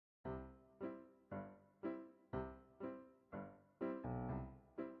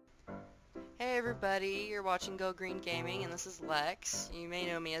Hey everybody, you're watching Go Green Gaming, and this is Lex. You may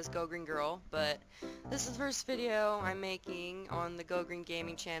know me as Go Green Girl, but this is the first video I'm making on the Go Green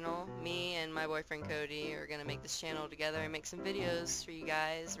Gaming channel. Me and my boyfriend Cody are gonna make this channel together and make some videos for you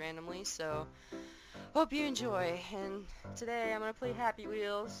guys randomly, so hope you enjoy. And today I'm gonna play Happy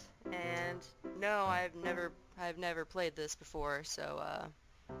Wheels, and no, I've never played this before, so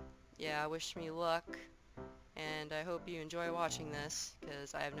yeah, wish me luck. And I hope you enjoy watching this,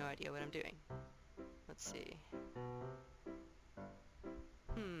 because I have no idea what I'm doing. Let's see.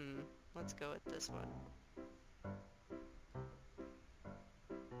 Let's go with this one.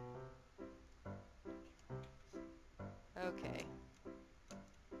 Okay.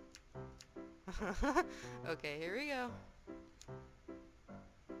 Okay, here we go.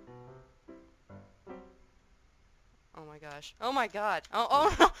 Oh my gosh. Oh my god.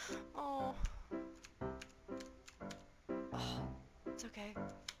 Oh no! Oh. Oh. It's okay.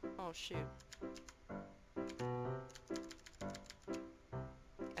 Oh shoot.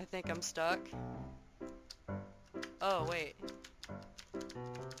 I think I'm stuck. Oh wait.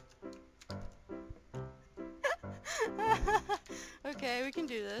 Okay, we can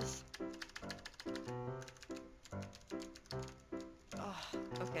do this. Oh,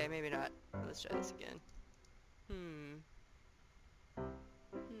 okay, maybe not. Let's try this again.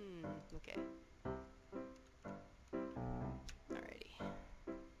 Okay. Alrighty.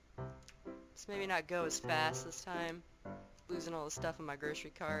 Let's maybe not go as fast this time. Losing all the stuff in my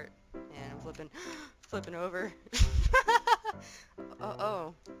grocery cart. And I'm flipping over.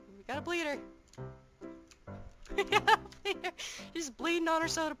 Oh, we got a bleeder. We got a bleeder. She's bleeding on her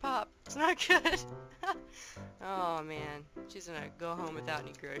soda pop. It's not good. Oh man, she's gonna go home without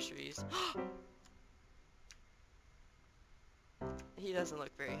any groceries. He doesn't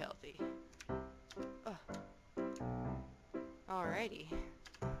look very healthy. Alrighty.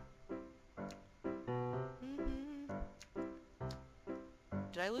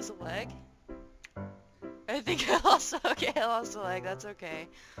 Did I lose a leg? I think I lost. Okay, I lost a leg. That's okay.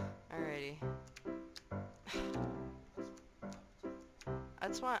 Alrighty.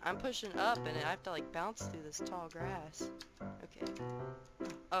 That's why I'm pushing up, and I have to like bounce through this tall grass. Okay.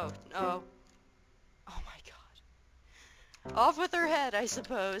 Oh no. Oh my god. Off with her head, I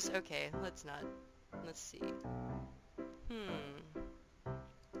suppose. Okay, let's not. Let's see.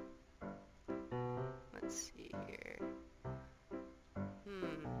 Let's see here.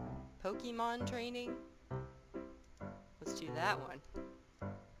 Pokemon training? Let's do that one.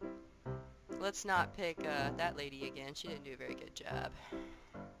 Let's not pick that lady again. She didn't do a very good job.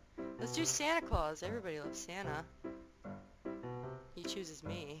 Let's do Santa Claus. Everybody loves Santa. He chooses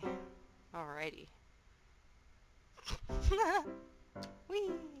me. Alrighty.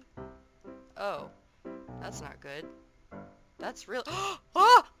 Whee! Oh, that's not good. That's real.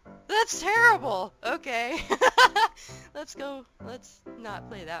 Oh! That's terrible! Okay. Let's go. Let's not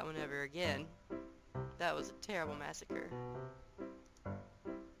play that one ever again. That was a terrible massacre.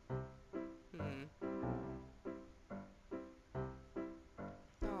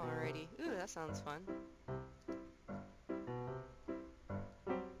 Alrighty. Ooh, that sounds fun.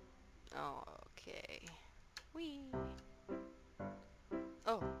 Okay. Whee!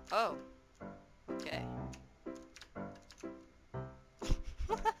 Oh, oh. Okay.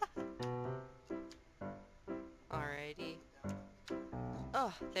 Alrighty.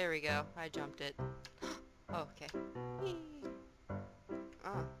 Oh, there we go. I jumped it. Oh, okay. Whee!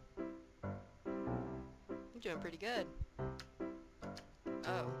 Oh. I'm doing pretty good.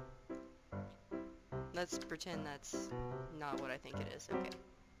 Oh. Let's pretend that's not what I think it is. Okay.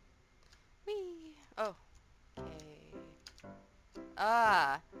 Whee! Oh. Okay.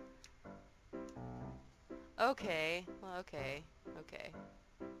 Ah! Okay. Well, okay. Okay.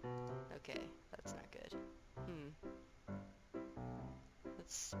 Okay. That's not good.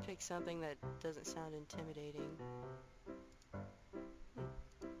 Let's pick something that doesn't sound intimidating.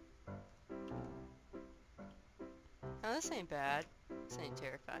 Oh, this ain't bad. This ain't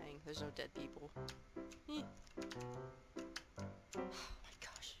terrifying. There's no dead people. Oh my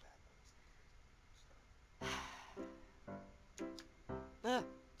gosh.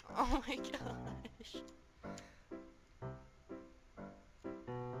 Oh my gosh.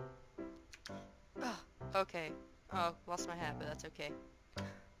 Okay. Oh, lost my hat, but that's okay.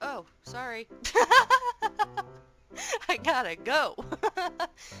 Oh, sorry. I gotta go.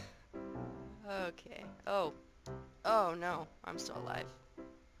 Okay. Oh. Oh no, I'm still alive.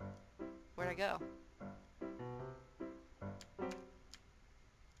 Where'd I go?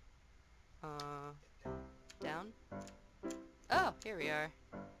 Down? Oh, here we are.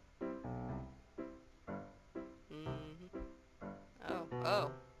 Oh,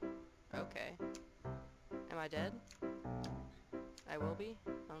 oh. Okay. I dead? I will be?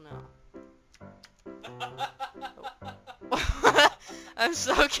 Oh no. Oh. I'm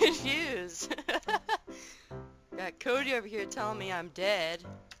so confused. Got Cody over here telling me I'm dead.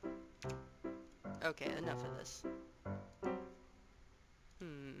 Okay, enough of this.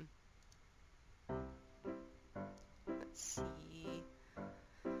 Let's see.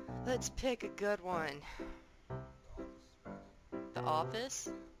 Let's pick a good one. The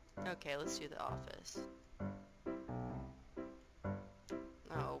Office? Okay, let's do The Office.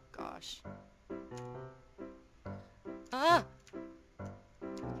 Oh gosh. Ah!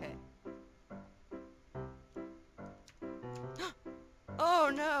 Okay.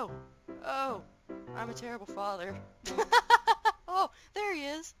 Oh no! Oh! I'm a terrible father. Oh, there he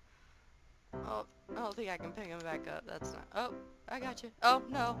is! Oh, I don't think I can pick him back up. That's not... Oh, I got you. Oh,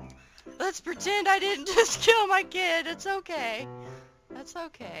 no. Let's pretend I didn't just kill my kid. It's okay. That's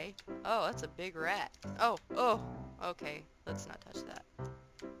okay. Oh, that's a big rat. Oh, oh. Okay, let's not touch that.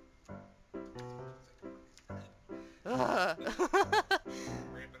 Ugh.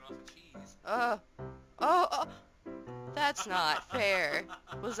 Ramping off of cheese. Oh, oh. That's not fair.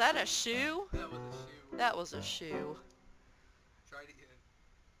 Was that a shoe? That was a shoe. That was a shoe. Try it again.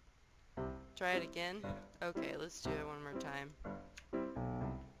 Try it again? Yeah. Okay, let's do it one more time.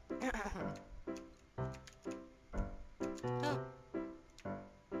 Oh.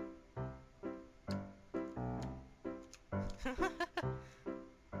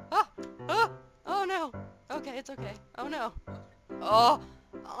 Oh! Oh! Oh no! Okay, it's okay. Oh no! Oh!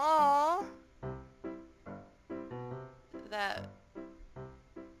 Oh!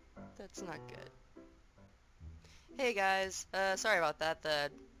 That's not good. Hey guys, sorry about that. The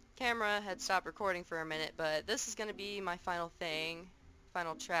camera had stopped recording for a minute, but this is gonna be my final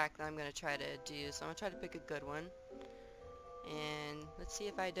track that I'm gonna try to do. So I'm gonna try to pick a good one. And let's see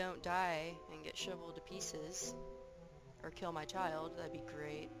if I don't die and get shoveled to pieces. Or kill my child. That'd be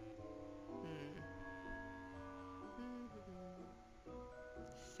great.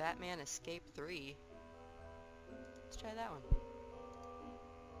 Fat Man Escape 3. Let's try that one.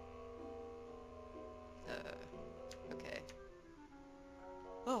 Okay.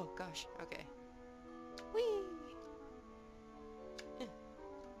 Oh gosh, okay. Whee! Yeah.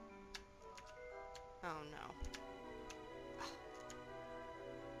 Oh no. Are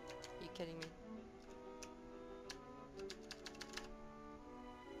you kidding me?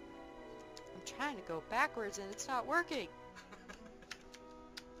 I'm trying to go backwards and it's not working.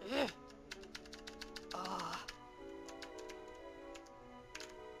 Ugh. Ah.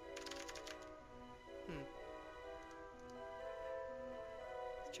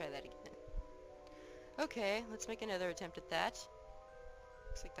 Try that again. Okay, let's make another attempt at that.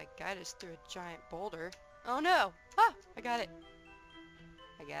 Looks like that guy just threw a giant boulder. Oh no! Ah! I got it!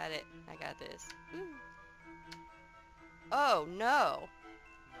 I got it. I got this. Woo. Oh no!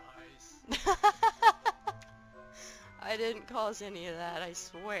 Nice. I didn't cause any of that, I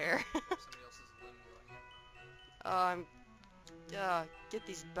swear. Somebody else's limb on you. Oh, get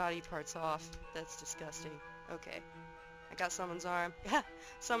these body parts off. That's disgusting. Okay. I got someone's arm.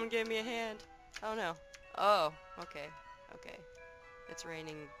 Someone gave me a hand. Oh no. Oh, okay. Okay. It's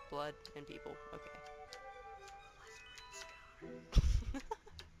raining blood and people. Okay.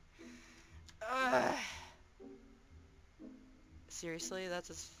 Seriously? That's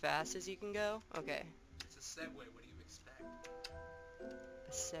as fast as you can go? Okay. It's a Segway. What do you expect?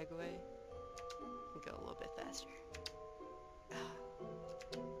 A Segway? Go a little bit faster.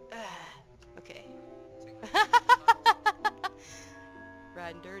 Okay.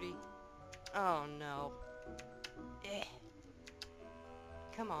 Riding dirty. Oh no. Eh.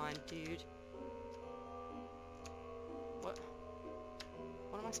 Come on, dude. What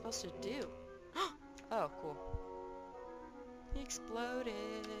am I supposed to do? Oh, cool. He exploded.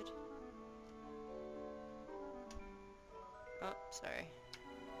 Oh, sorry.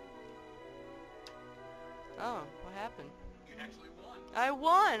 Oh, what happened? You actually won. I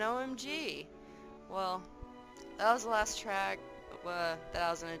won! OMG! Well, that was the last track that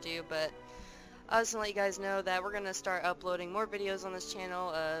I was going to do, but I was going to let you guys know that we're going to start uploading more videos on this channel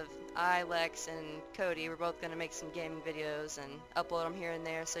of I, Lex, and Cody. We're both going to make some gaming videos and upload them here and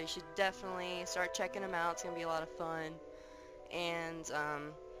there, so you should definitely start checking them out. It's going to be a lot of fun. And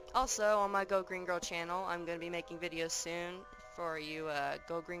also on my Go Green Girl channel, I'm going to be making videos soon for you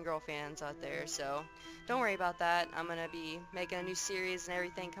Go Green Girl fans out there, so don't worry about that. I'm going to be making a new series and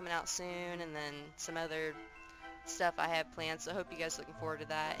everything coming out soon, and then some other stuff I have planned, so I hope you guys are looking forward to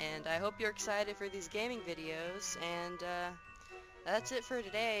that, and I hope you're excited for these gaming videos, and that's it for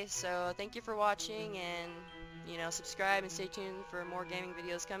today. So thank you for watching, and you know, subscribe and stay tuned for more gaming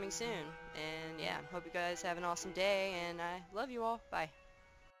videos coming soon. And yeah, hope you guys have an awesome day, and I love you all. Bye.